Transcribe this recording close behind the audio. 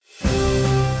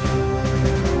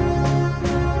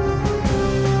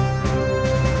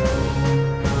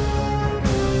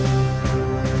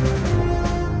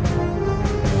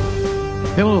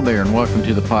Hello there, and welcome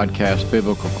to the podcast,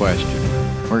 Biblical Question.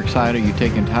 We're excited you've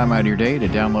taken time out of your day to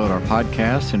download our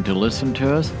podcast and to listen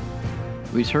to us.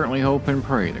 We certainly hope and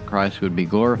pray that Christ would be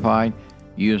glorified,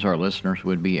 you as our listeners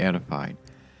would be edified.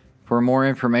 For more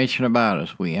information about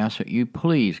us, we ask that you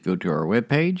please go to our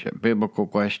webpage at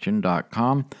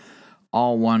biblicalquestion.com,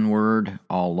 all one word,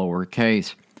 all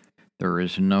lowercase. There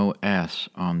is no S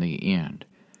on the end.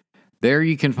 There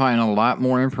you can find a lot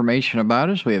more information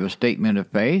about us. We have a statement of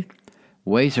faith,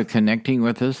 ways of connecting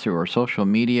with us through our social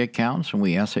media accounts, and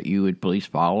we ask that you would please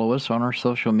follow us on our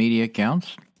social media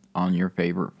accounts on your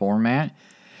favorite format,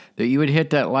 that you would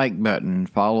hit that like button,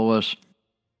 follow us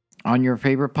on your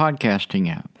favorite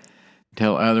podcasting app.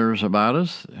 Tell others about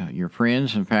us, your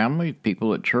friends and family,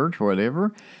 people at church,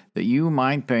 whatever, that you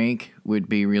might think would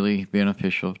be really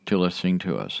beneficial to listening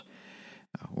to us.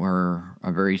 We're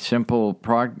a very simple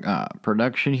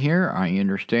production here. I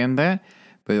understand that.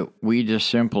 But we just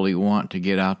simply want to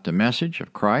get out the message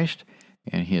of Christ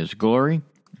and His glory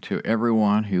to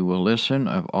everyone who will listen,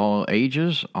 of all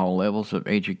ages, all levels of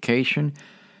education.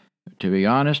 To be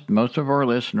honest, most of our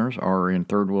listeners are in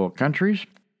third world countries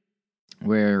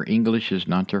where English is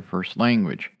not their first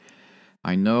language.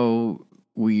 I know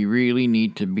we really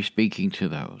need to be speaking to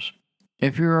those.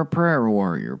 If you're a prayer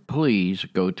warrior, please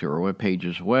go to our webpage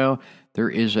as well. There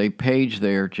is a page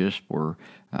there just for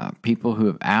people who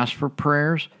have asked for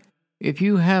prayers. If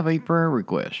you have a prayer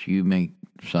request, you may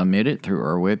submit it through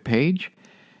our webpage.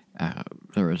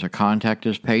 There is a contact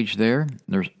us page there.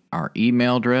 There's our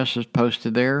email address is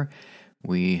posted there.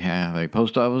 We have a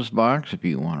post office box if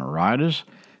you want to write us.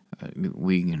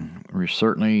 We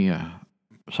certainly,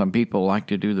 some people like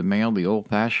to do the mail the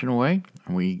old-fashioned way.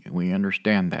 We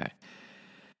understand that.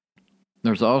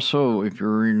 There's also, if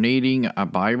you're needing a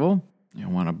Bible, you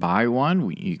want to buy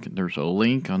one, there's a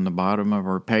link on the bottom of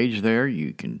our page there.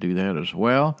 You can do that as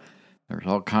well. There's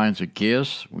all kinds of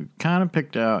gifts. We've kind of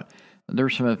picked out,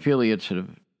 there's some affiliates that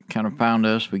have kind of found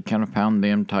us. We kind of found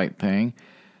them type thing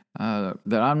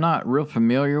that I'm not real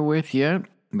familiar with yet,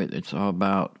 but it's all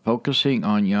about focusing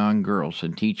on young girls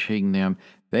and teaching them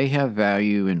they have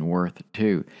value and worth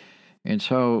too. And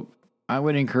so I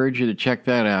would encourage you to check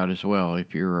that out as well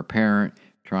if you're a parent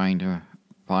trying to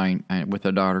find, with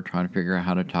a daughter, trying to figure out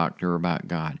how to talk to her about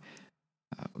God.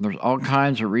 There's all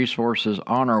kinds of resources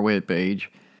on our webpage.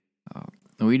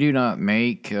 We do not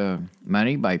make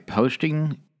money by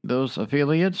posting those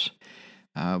affiliates,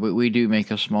 but we do make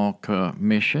a small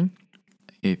commission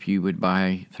if you would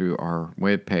buy through our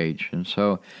webpage. And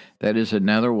so that is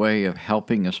another way of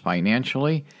helping us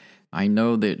financially. I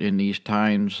know that in these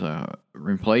times,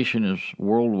 inflation is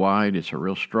worldwide. It's a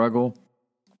real struggle.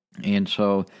 And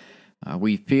so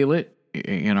we feel it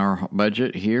in our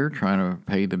budget here, trying to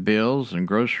pay the bills and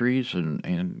groceries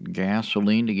and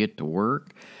gasoline to get to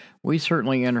work. We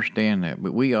certainly understand that,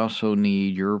 but we also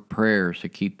need your prayers to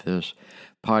keep this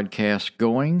podcast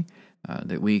going,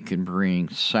 that we can bring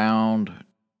sound,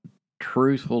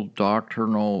 truthful,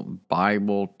 doctrinal,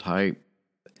 Bible-type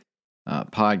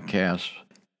podcasts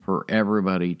for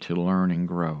everybody to learn and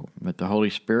grow. But the Holy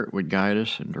Spirit would guide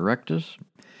us and direct us.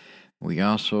 We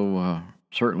also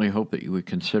certainly hope that you would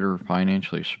consider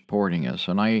financially supporting us.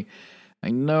 And I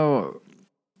know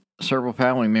several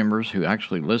family members who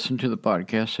actually listen to the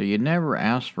podcast, so you never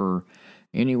ask for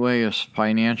any way of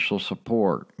financial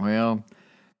support. Well,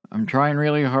 I'm trying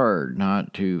really hard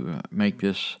not to make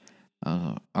this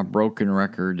a broken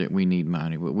record that we need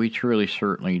money, but we truly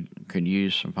certainly could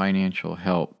use some financial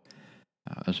help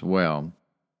as well.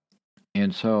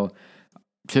 And so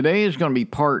today is going to be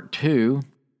part 2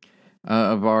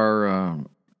 of our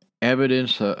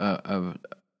evidence of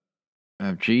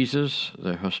Jesus,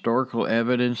 the historical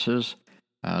evidences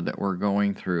that we're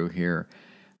going through here.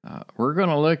 We're going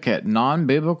to look at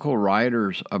non-biblical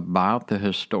writers about the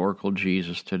historical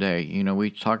Jesus today. You know, we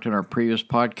talked in our previous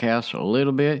podcast a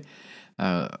little bit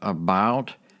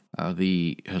about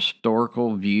the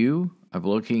historical view of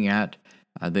looking at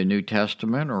the New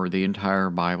Testament or the entire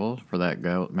Bible, for that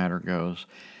matter goes.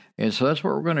 And so that's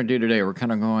what we're going to do today. We're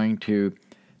kind of going to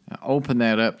open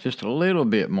that up just a little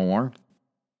bit more.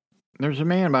 There's a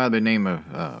man by the name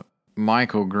of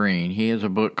Michael Green. He has a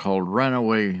book called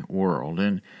Runaway World,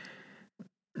 and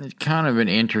it's kind of an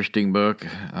interesting book.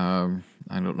 I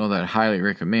don't know that I highly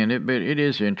recommend it, but it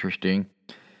is interesting.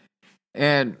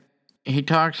 And he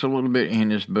talks a little bit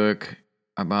in his book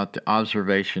about the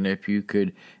observation, if you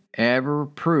could ever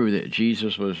prove that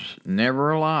Jesus was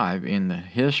never alive in the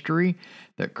history,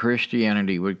 that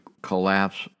Christianity would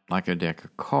collapse like a deck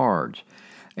of cards.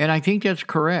 And I think that's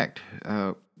correct.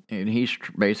 And he's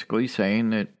basically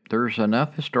saying that there's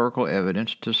enough historical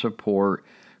evidence to support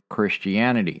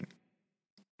Christianity.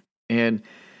 And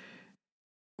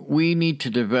we need to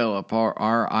develop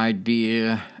our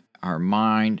idea, our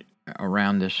mind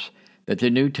around this, that the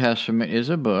New Testament is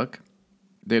a book,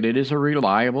 that it is a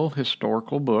reliable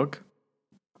historical book,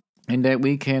 and that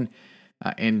we can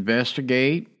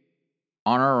investigate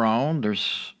on our own.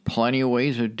 There's plenty of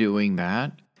ways of doing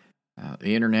that.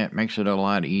 The internet makes it a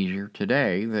lot easier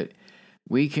today, that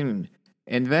we can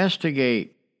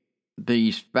investigate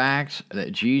these facts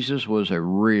that Jesus was a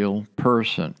real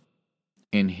person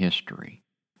in history.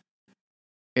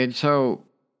 And so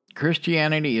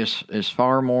Christianity is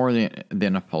far more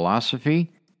than a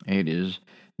philosophy. It is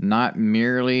not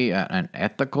merely an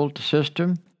ethical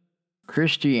system.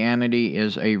 Christianity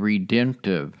is a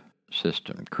redemptive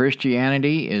system.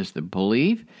 Christianity is the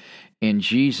belief in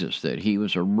Jesus, that he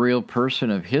was a real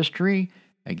person of history,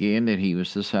 again, that he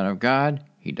was the Son of God,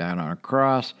 he died on a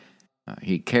cross,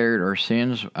 he carried our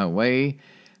sins away,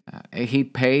 he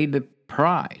paid the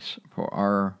price for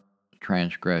our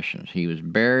transgressions. He was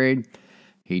buried,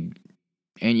 and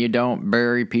you don't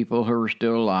bury people who are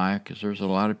still alive, because there's a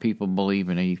lot of people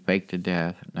believing that he faked to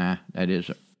death. Nah, that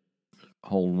doesn't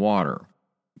hold water.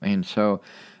 And so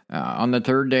on the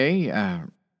third day,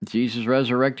 Jesus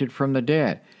resurrected from the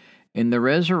dead. And the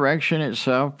resurrection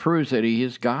itself proves that he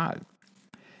is God.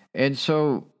 And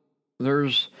so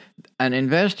there's an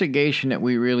investigation that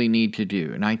we really need to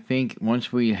do. And I think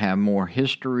once we have more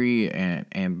history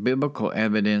and biblical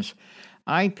evidence,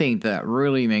 I think that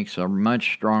really makes a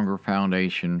much stronger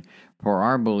foundation for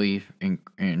our belief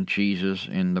in Jesus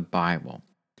in the Bible.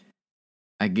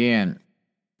 Again,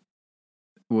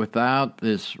 without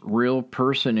this real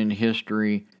person in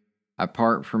history,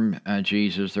 apart from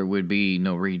Jesus, there would be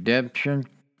no redemption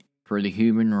for the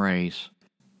human race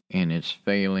in its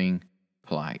failing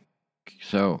plight.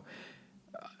 So,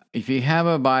 if you have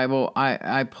a Bible,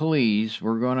 I please,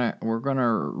 we're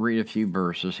gonna read a few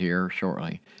verses here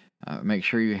shortly. Make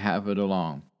sure you have it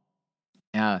along.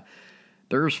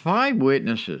 There's 5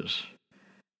 witnesses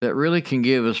that really can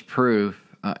give us proof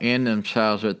in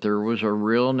themselves that there was a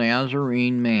real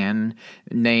Nazarene man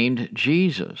named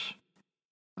Jesus.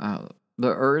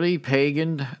 The early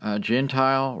pagan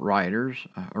Gentile writers,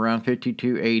 around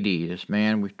 52 AD, this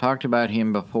man, we've talked about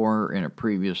him before in a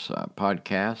previous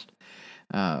podcast.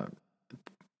 I'm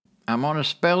going to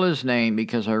spell his name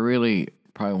because I really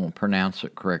probably won't pronounce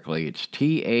it correctly. It's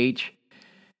Thallus,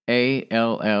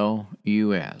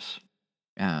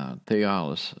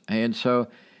 Thallus. And so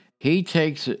he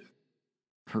takes it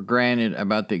for granted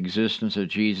about the existence of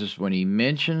Jesus when he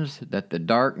mentions that the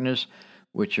darkness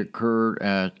which occurred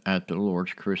at the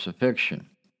Lord's crucifixion.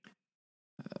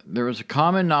 There was a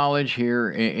common knowledge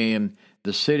here in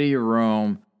the city of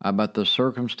Rome about the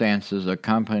circumstances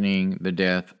accompanying the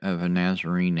death of a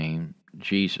Nazarene named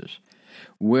Jesus.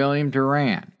 William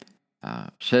Durant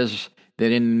says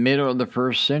that in the middle of the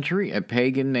 1st century, a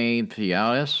pagan named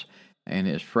Thallus and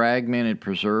his fragmented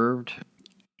preserved,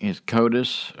 his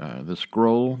codice, the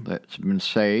scroll that's been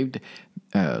saved,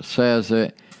 says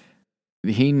that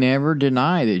he never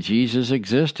denied that Jesus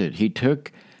existed. He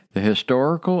took the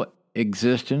historical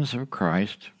existence of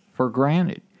Christ for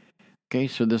granted. Okay,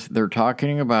 so they're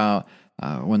talking about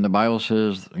when the Bible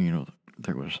says,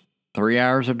 there was 3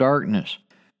 hours of darkness.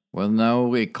 Well,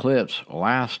 no eclipse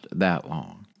lasts that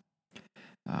long.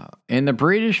 In the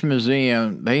British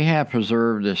Museum, they have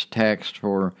preserved this text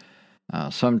for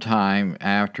some time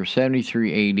after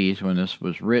 73 AD is when this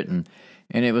was written,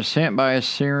 and it was sent by a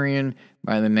Syrian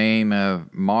by the name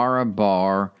of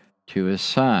Marabar to his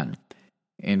son.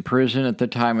 In prison at the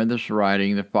time of this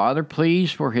writing, the father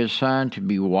pleads for his son to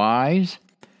be wise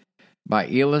by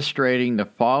illustrating the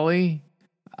folly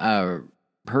of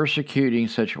persecuting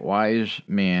such wise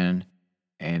men,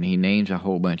 and he names a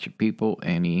whole bunch of people,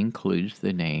 and he includes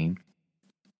the name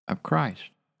of Christ.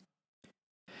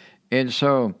 And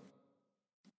so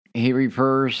he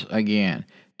refers again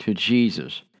to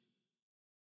Jesus.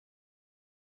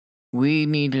 We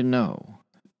need to know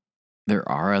there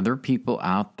are other people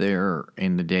out there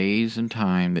in the days and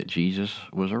time that Jesus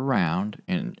was around,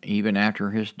 and even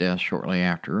after his death, shortly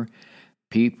after,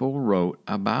 people wrote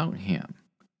about him.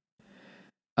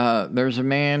 There's a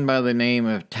man by the name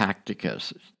of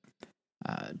Tacitus,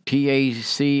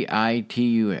 Tacitus.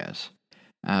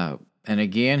 And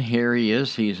again, here he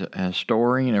is. He's a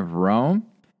historian of Rome.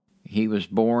 He was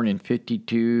born in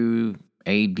 52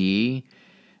 AD.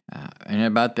 And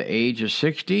about the age of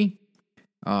 60,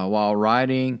 while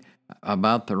writing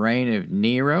about the reign of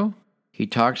Nero, he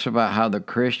talks about how the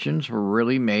Christians were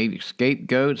really made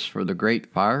scapegoats for the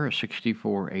Great Fire of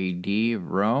 64 AD of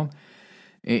Rome.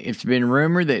 It's been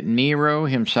rumored that Nero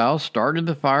himself started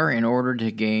the fire in order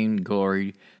to gain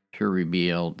glory to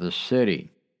rebuild the city.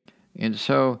 And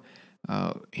so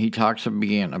he talks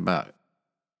again about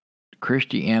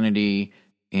Christianity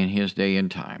in his day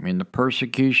and time and the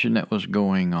persecution that was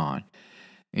going on.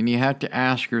 And you have to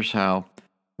ask yourself,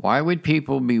 why would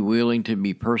people be willing to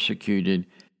be persecuted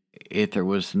if there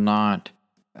was not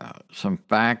some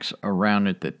facts around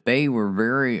it that they were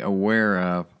very aware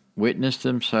of, witnessed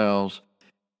themselves,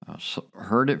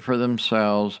 heard it for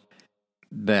themselves,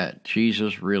 that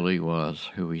Jesus really was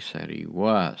who he said he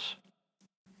was?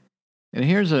 And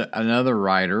here's another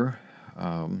writer.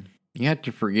 You have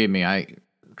to forgive me, I'm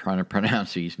trying to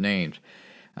pronounce these names.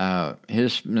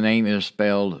 His name is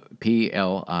spelled Pliny,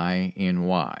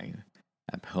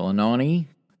 Pliny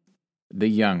the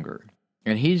Younger.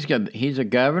 And he's a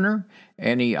governor,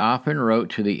 and he often wrote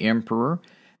to the emperor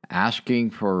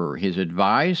asking for his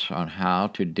advice on how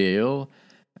to deal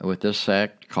with a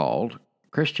sect called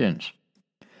Christians,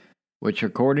 which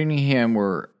according to him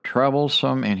were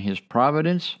troublesome in his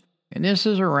providence. And this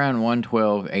is around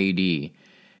 112 AD.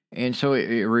 And so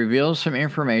it reveals some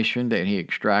information that he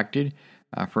extracted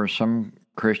for some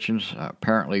Christians,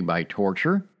 apparently by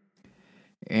torture.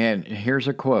 And here's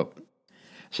a quote. It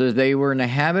says, they were in the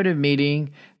habit of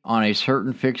meeting on a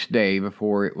certain fixed day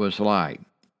before it was light.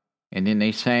 And then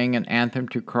they sang an anthem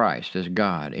to Christ as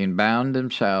God, and bound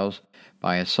themselves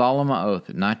by a solemn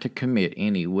oath not to commit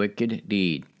any wicked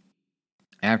deed.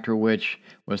 After which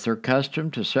was their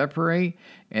custom to separate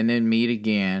and then meet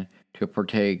again to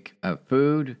partake of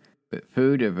food, but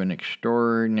food of an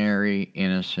extraordinary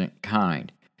innocent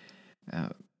kind.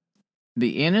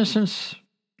 The innocence,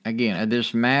 again, of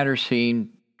this matter seemed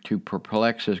to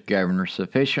perplex his governor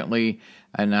sufficiently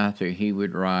enough that he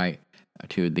would write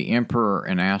to the emperor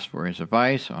and ask for his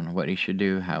advice on what he should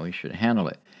do, how he should handle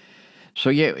it. So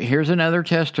here's another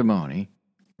testimony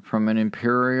from an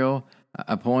imperial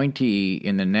appointee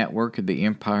in the network of the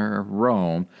Empire of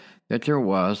Rome that there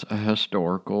was a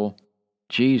historical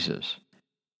Jesus.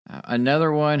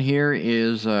 Another one here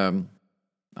is, I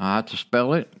have to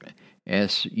spell it,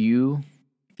 Suetonius.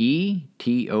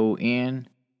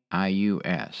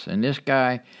 And this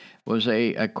guy was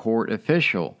a court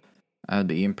official of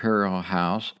the imperial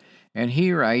house, and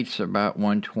he writes about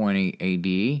 120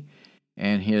 AD,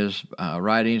 and his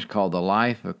writing is called The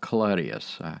Life of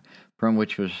Claudius, from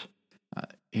which was,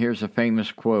 here's a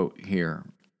famous quote here.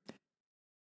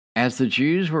 As the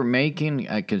Jews were making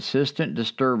a consistent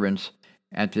disturbance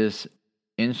at this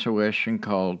insurrection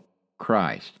called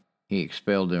Christ, he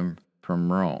expelled them from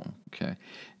Rome. Okay,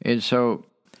 and so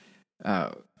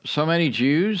many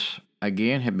Jews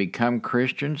again had become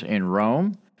Christians in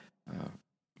Rome.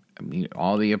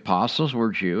 All the apostles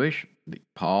were Jewish.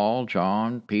 Paul,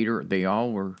 John, Peter, they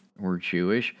all were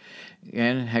Jewish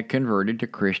and had converted to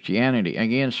Christianity.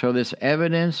 Again, so this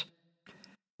evidence,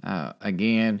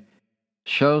 again,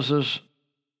 shows us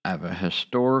of a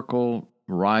historical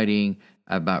writing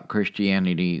about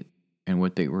Christianity and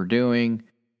what they were doing,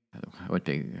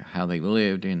 how they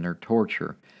lived in their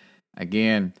torture.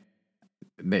 Again,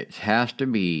 it has to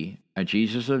be a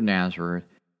Jesus of Nazareth,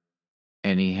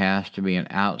 and he has to be an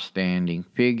outstanding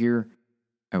figure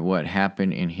of what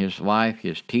happened in his life,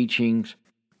 his teachings,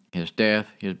 his death,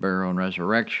 his burial, and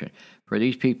resurrection, for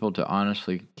these people to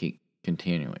honestly keep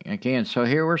continuing. Again, so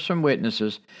here were some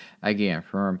witnesses, again,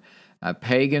 from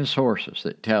pagan sources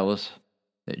that tell us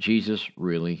that Jesus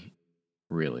really,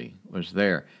 really was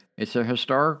there. It's a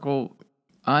historical,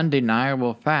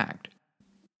 undeniable fact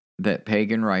that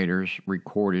pagan writers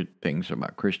recorded things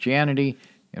about Christianity,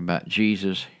 about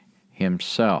Jesus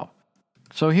himself.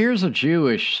 So here's a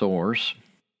Jewish source,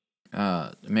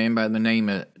 a man by the name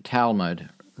of Talmud,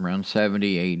 around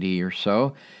 70 AD or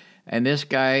so, and this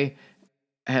guy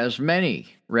has many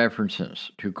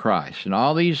references to Christ, and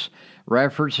all these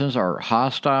references are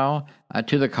hostile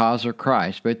to the cause of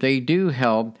Christ, but they do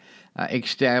help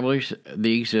establish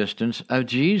the existence of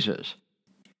Jesus.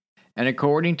 And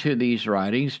according to these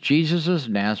writings, Jesus of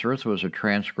Nazareth was a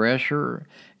transgressor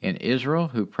in Israel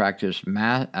who practiced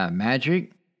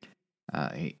magic,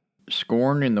 he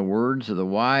scorned in the words of the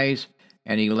wise,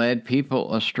 and he led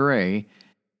people astray.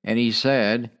 And he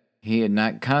said he had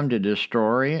not come to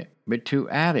destroy it, but to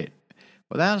add it.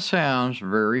 Well, that sounds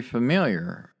very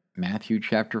familiar. Matthew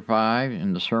chapter 5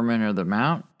 in the Sermon on the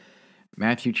Mount,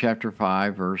 Matthew chapter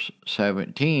 5, verse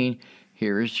 17,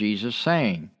 here is Jesus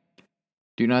saying,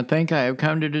 "Do not think I have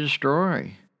come to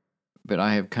destroy, but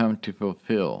I have come to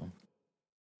fulfill."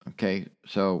 Okay,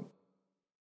 so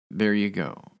there you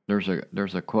go. There's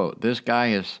a quote. This guy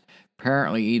has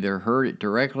apparently either heard it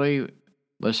directly,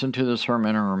 listened to the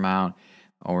Sermon on the Mount,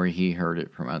 or he heard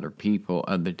it from other people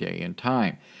of the day and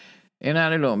time. And I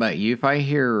don't know about you. If I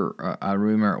hear a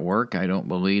rumor at work, I don't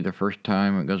believe the first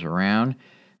time it goes around.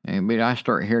 But I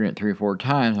start hearing it 3 or 4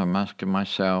 times. I'm asking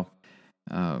myself,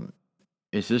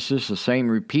 is this just the same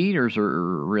repeat, or is there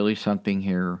really something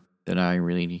here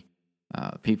that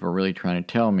people are really trying to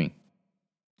tell me?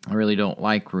 I really don't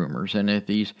like rumors. And if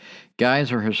these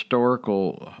guys are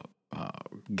historical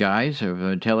guys of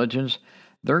intelligence,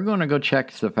 they're going to go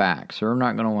check the facts. They're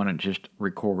not going to want to just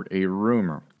record a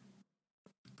rumor.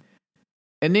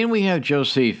 And then we have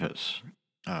Josephus.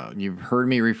 You've heard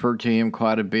me refer to him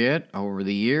quite a bit over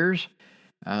the years.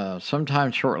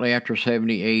 Sometime shortly after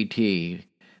 70 AD,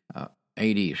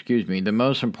 the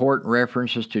most important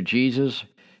references to Jesus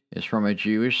is from a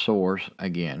Jewish source.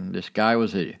 Again, this guy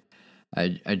was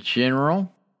a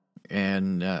general,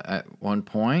 and at one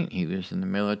point he was in the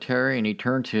military, and he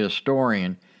turned to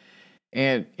historian.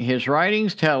 And his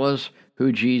writings tell us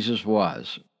who Jesus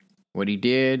was, what he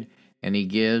did, and he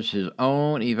gives his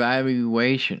own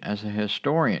evaluation as a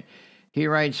historian. He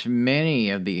writes many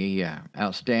of the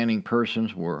outstanding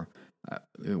persons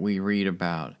we read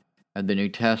about in the New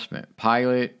Testament: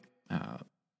 Pilate,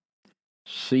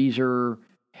 Caesar,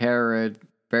 Herod,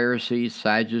 Pharisees,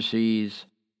 Sadducees,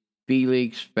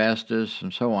 Felix, Festus,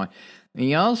 and so on. And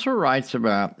he also writes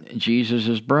about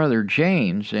Jesus' brother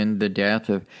James and the death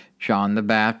of John the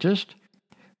Baptist,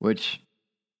 which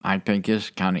I think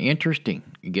is kind of interesting.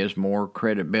 It gives more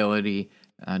credibility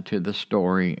to the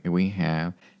story we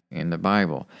have in the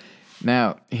Bible.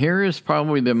 Now, here is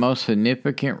probably the most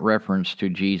significant reference to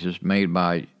Jesus made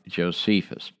by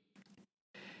Josephus.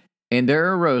 And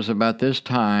there arose about this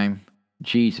time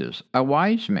Jesus, a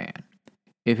wise man,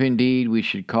 if indeed we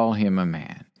should call him a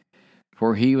man.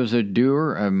 For he was a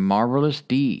doer of marvelous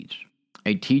deeds,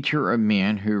 a teacher of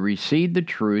men who received the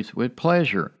truth with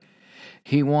pleasure.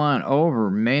 He won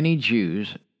over many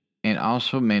Jews and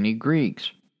also many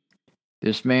Greeks.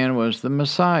 This man was the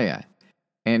Messiah,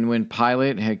 and when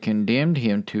Pilate had condemned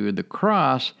him to the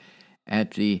cross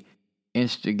at the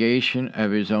instigation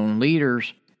of his own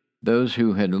leaders, those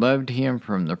who had loved him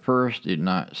from the first did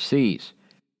not cease,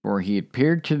 for he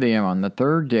appeared to them on the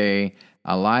third day,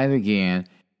 alive again,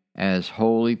 as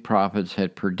holy prophets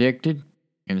had predicted,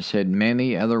 and said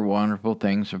many other wonderful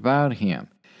things about him.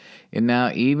 And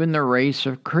now even the race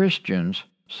of Christians,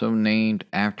 so named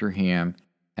after him,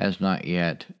 has not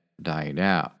yet died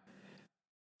out.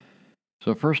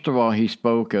 So first of all, he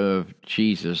spoke of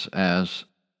Jesus as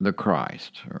the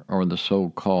Christ, or the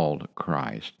so-called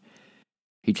Christ.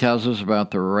 He tells us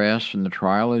about the arrest and the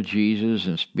trial of Jesus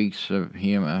and speaks of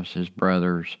him as his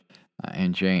brothers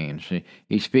and James.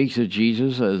 He speaks of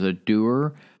Jesus as a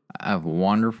doer of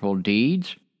wonderful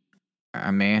deeds,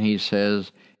 a man, he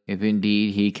says, if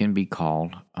indeed he can be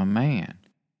called a man.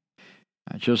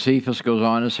 Josephus goes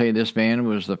on to say this man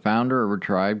was the founder of a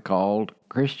tribe called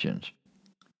Christians.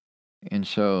 And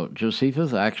so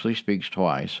Josephus actually speaks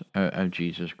twice of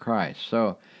Jesus Christ.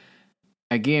 So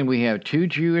again, we have 2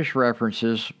 Jewish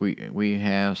references.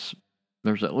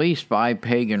 There's at least 5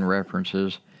 pagan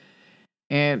references.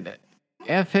 And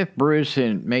F.F. Bruce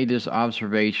made this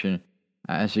observation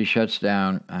as he shuts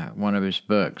down one of his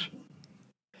books.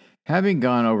 Having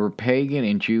gone over pagan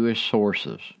and Jewish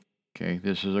sources, okay,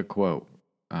 this is a quote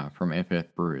from F.F.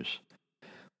 Bruce,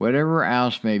 whatever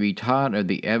else may be taught of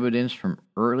the evidence from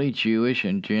early Jewish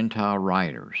and Gentile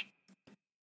writers,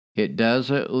 it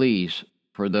does at least,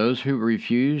 for those who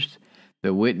refused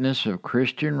the witness of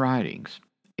Christian writings,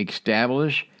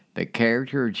 establish the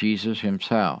character of Jesus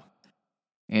himself.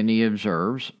 And he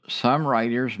observes, some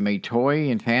writers may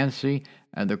toy and fancy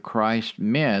the Christ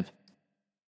myth,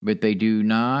 but they do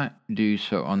not do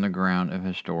so on the ground of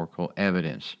historical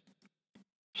evidence.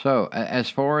 So, as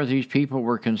far as these people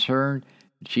were concerned,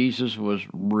 Jesus was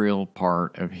real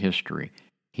part of history.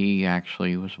 He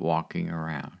actually was walking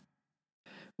around.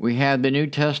 We had the New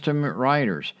Testament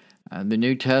writers. The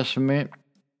New Testament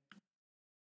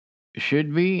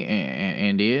should be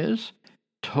and is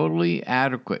totally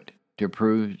adequate to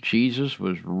prove Jesus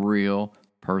was a real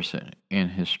person in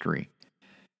history.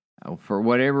 For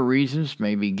whatever reasons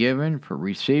may be given for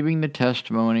receiving the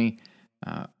testimony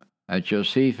of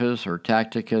Josephus or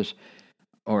Tacitus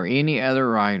or any other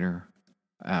writer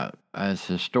as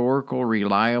historical,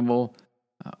 reliable,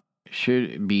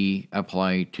 should be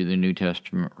applied to the New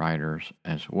Testament writers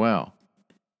as well.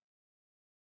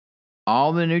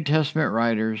 All the New Testament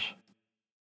writers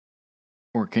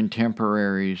were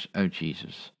contemporaries of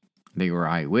Jesus. They were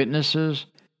eyewitnesses.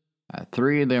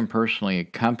 3 of them personally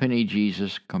accompanied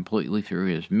Jesus completely through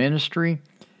his ministry,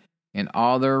 and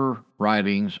all their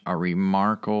writings are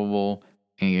remarkable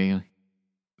and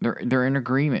they're in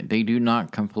agreement. They do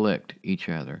not conflict each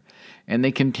other, and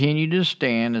they continue to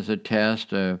stand as a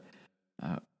test of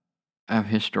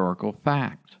historical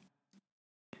facts.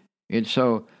 And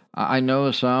so I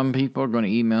know some people are going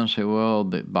to email and say, "Well,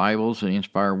 the Bible's the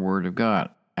inspired Word of God."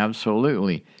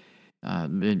 Absolutely.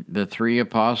 The three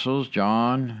apostles,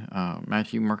 John,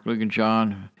 Matthew, Mark, Luke, and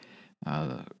John.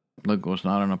 Luke was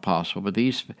not an apostle, but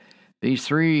these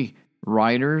three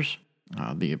writers,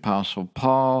 the apostle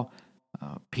Paul,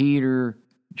 Peter,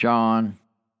 John,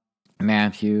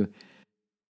 Matthew.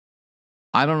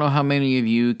 I don't know how many of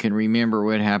you can remember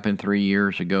what happened 3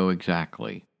 years ago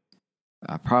exactly.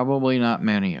 Probably not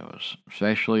many of us,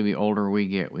 especially the older we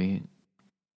get. We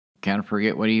kind of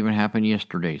forget what even happened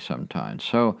yesterday sometimes.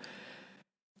 So,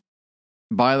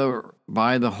 by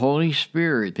the Holy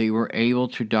Spirit, they were able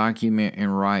to document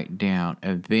and write down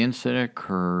events that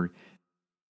occurred,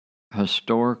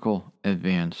 historical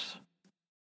events,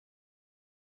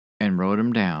 and wrote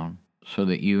them down so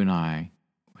that you and I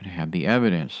would have the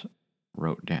evidence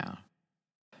wrote down.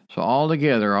 So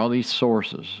altogether, all these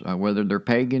sources, whether they're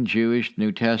pagan, Jewish,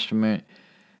 New Testament,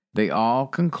 they all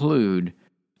conclude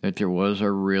that there was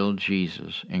a real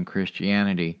Jesus in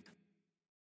Christianity,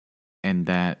 and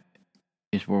that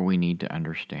is where we need to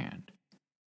understand.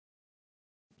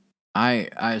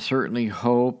 I certainly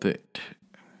hope that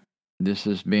this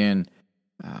has been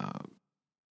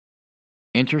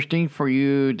interesting for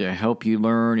you, to help you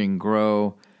learn and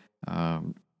grow.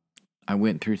 I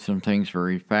went through some things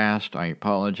very fast. I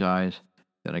apologize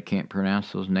that I can't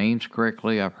pronounce those names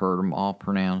correctly. I've heard them all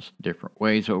pronounced different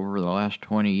ways over the last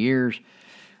 20 years.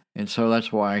 And so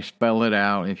that's why I spell it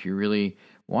out. If you really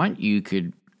want, you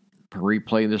could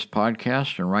replay this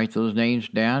podcast and write those names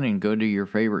down and go to your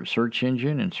favorite search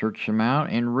engine and search them out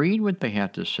and read what they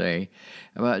have to say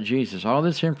about Jesus. All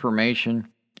this information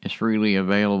is freely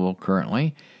available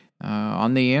currently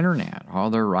on the internet, all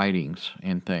their writings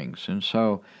and things. And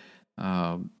so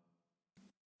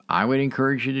I would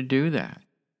encourage you to do that.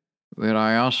 But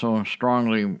I also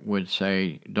strongly would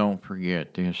say, don't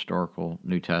forget the historical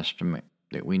New Testament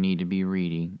that we need to be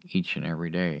reading each and every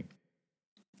day.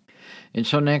 And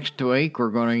so next week, we're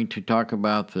going to talk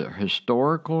about the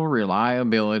historical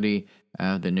reliability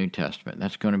of the New Testament.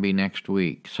 That's going to be next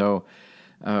week. So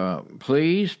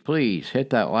please hit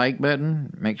that like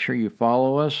button. Make sure you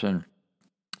follow us and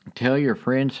tell your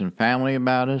friends and family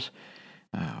about us.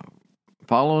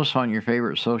 Follow us on your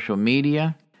favorite social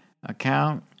media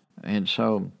account. And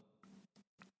so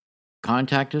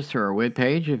contact us through our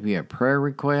webpage if you have prayer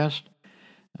requests.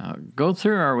 Go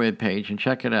through our webpage and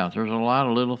check it out. There's a lot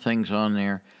of little things on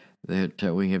there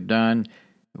that we have done.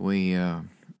 We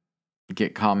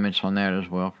get comments on that as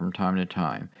well from time to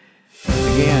time.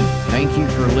 Again, thank you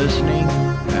for listening.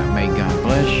 May God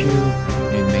bless you,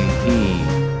 and may He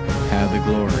have the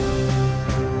glory.